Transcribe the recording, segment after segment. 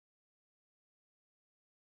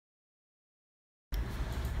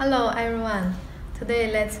Hello everyone,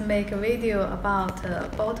 today let's make a video about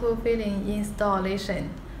bottle filling installation.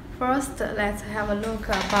 First, let's have a look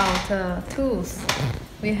about tools.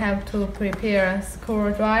 We have to prepare a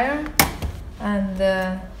screwdriver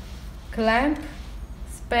and clamp,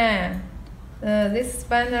 span. This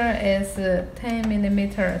spanner is 10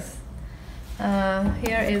 millimeters.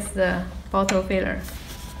 Here is the bottle filler.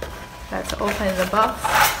 Let's open the box.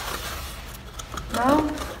 Now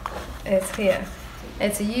it's here.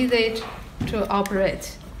 It's easy to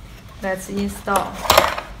operate. Let's install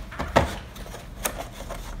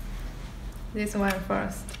this one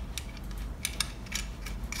first.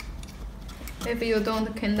 If you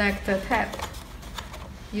don't connect the tap,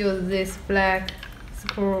 use this black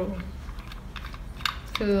screw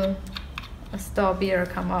to stop beer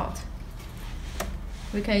come out.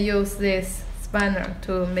 We can use this spanner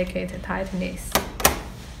to make it tightness.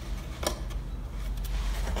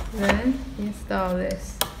 Then install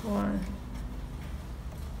this one.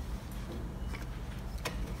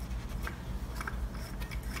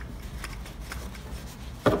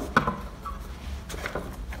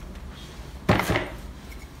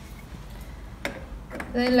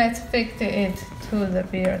 Then let's fix it to the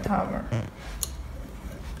beer tower.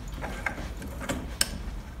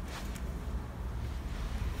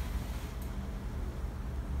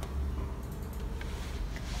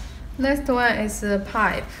 Next one is the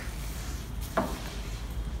pipe.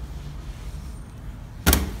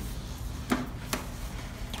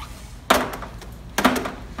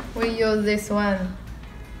 We use this one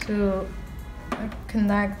to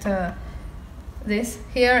connect this.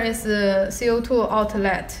 Here is the CO2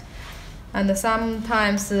 outlet, and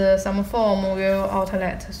sometimes some foam will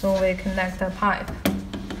outlet, so we connect the pipe.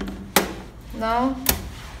 Now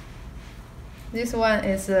this one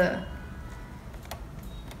is the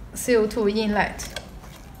CO2 inlet.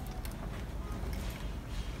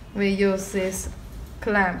 We use this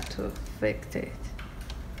clamp to fix it.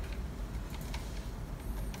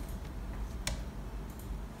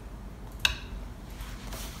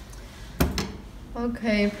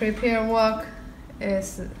 Okay, prepare work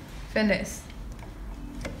is finished.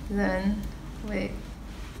 Then we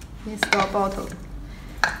install bottle.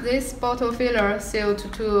 This bottle filler sealed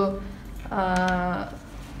to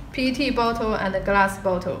PET bottle and glass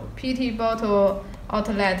bottle. PET bottle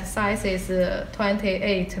outlet size is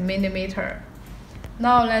 28 millimeter.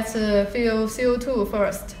 Now let's fill CO2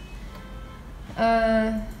 first.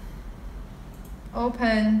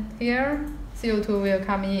 Open here, CO2 will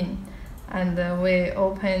come in. And we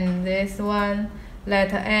open this one,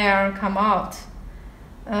 let air come out.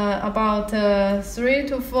 About 3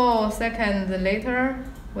 to 4 seconds later,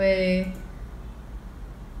 we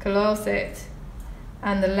close it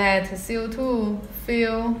and let CO2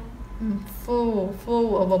 fill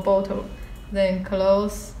full of a bottle. Then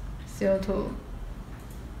close CO2.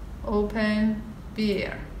 Open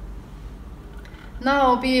beer.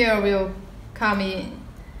 Now beer will come in.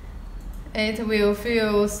 It will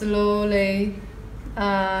fill slowly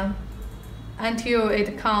until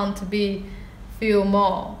it can't be fill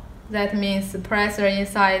more. That means the pressure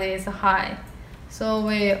inside is high. So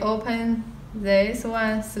we open this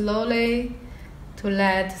one slowly to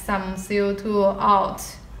let some CO2 out.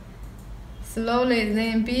 Slowly,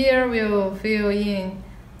 then beer will fill in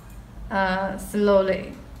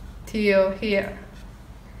slowly till here.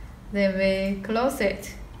 Then we close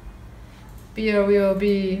it. Beer will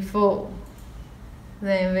be full.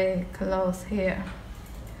 Then we close here.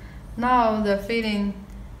 Now the filling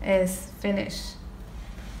is finished.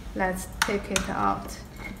 Let's take it out.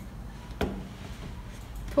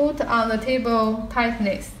 Put on the table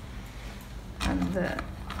tightness. And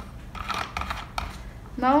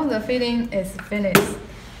now the filling is finished.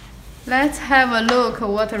 Let's have a look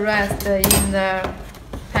what rest in the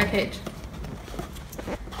package.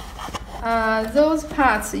 Those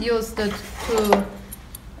parts used to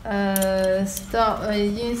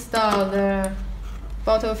install the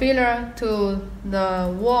bottle filler to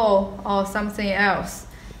the wall or something else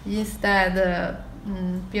instead the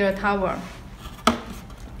beer tower.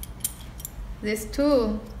 This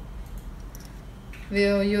tool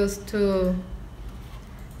will use to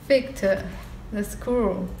fix the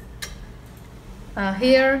screw.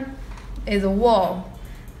 Here is a wall,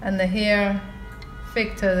 and here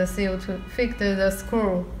fix the CO2, fix the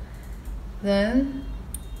screw. Then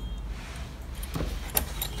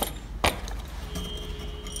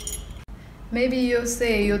maybe you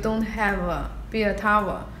say you don't have a beer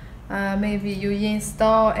tower. Maybe you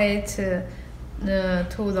install it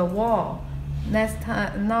to the wall.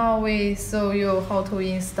 Now we show you how to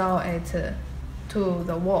install it to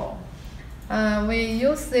the wall. We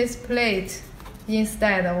use this plate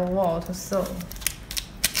instead of a wall to sew.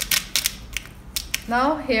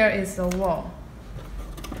 Now here is the wall.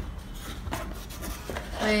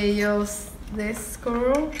 We use this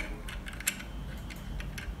screw.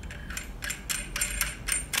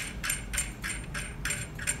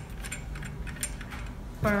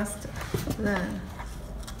 First, then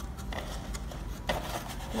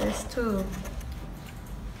this two.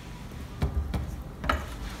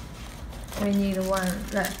 We need one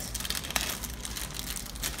rat.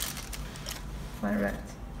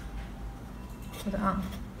 Put on.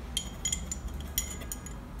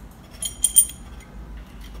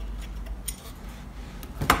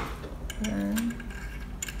 Then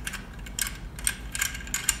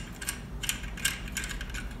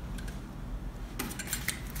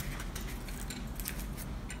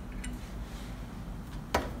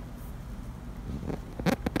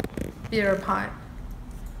beer pipe.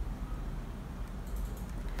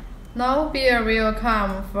 Now beer will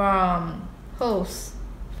come from hose,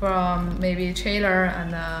 from maybe trailer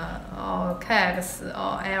and or kegs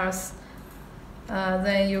or else.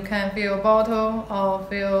 Then you can fill bottle or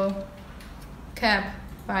fill cap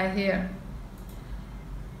by here.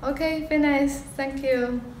 Okay, finish. Thank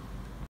you.